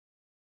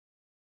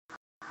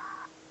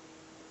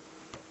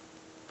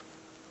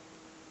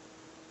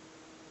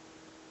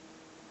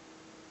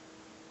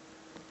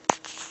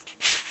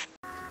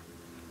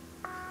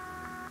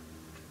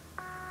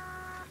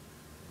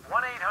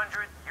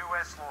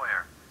1-800-US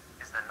Lawyer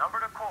is the number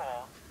to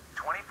call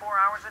 24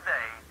 hours a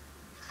day,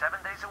 7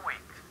 days a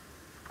week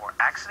for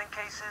accident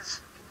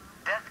cases,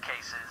 death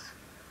cases,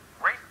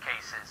 rape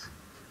cases,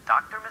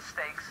 doctor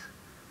mistakes,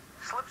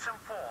 slips and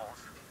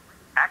falls,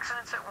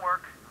 accidents at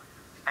work,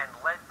 and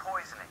lead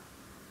poisoning.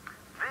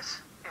 This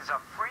is a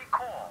free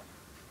call.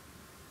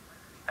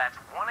 That's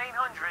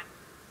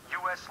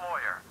 1-800-US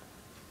Lawyer.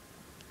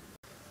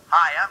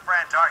 Hi, I'm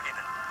Fran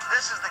Tarkenton.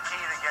 This is the key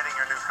to getting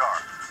your new car.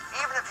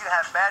 Even if you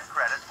have bad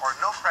credit or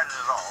no credit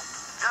at all,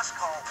 just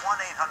call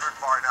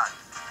 1-800-BAR-NONE.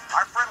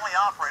 Our friendly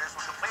operators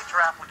will complete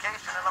your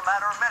application in a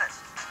matter of minutes,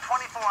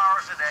 24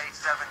 hours a day,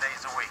 7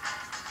 days a week.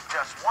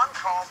 Just one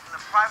call from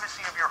the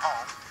privacy of your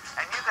home,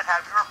 and you could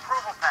have your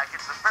approval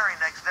package the very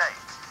next day.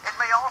 It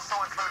may also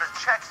include a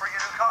check for your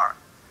new car.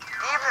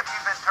 Even if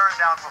you've been turned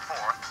down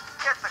before,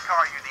 get the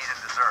car you need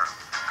and deserve.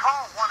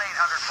 Call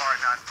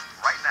 1-800-BAR-NONE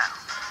right now.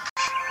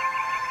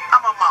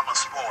 I'm a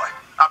mama's boy.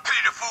 I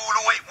pity the fool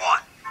who ain't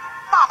one.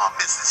 Mama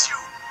misses you.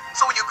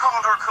 So when you call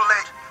her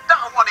collect,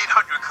 dial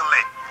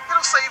 1-800-COLLECT.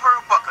 It'll save her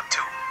 $1 or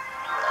 $2.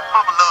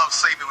 Mama loves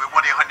saving with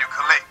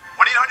 1-800-COLLECT.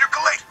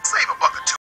 1-800-COLLECT.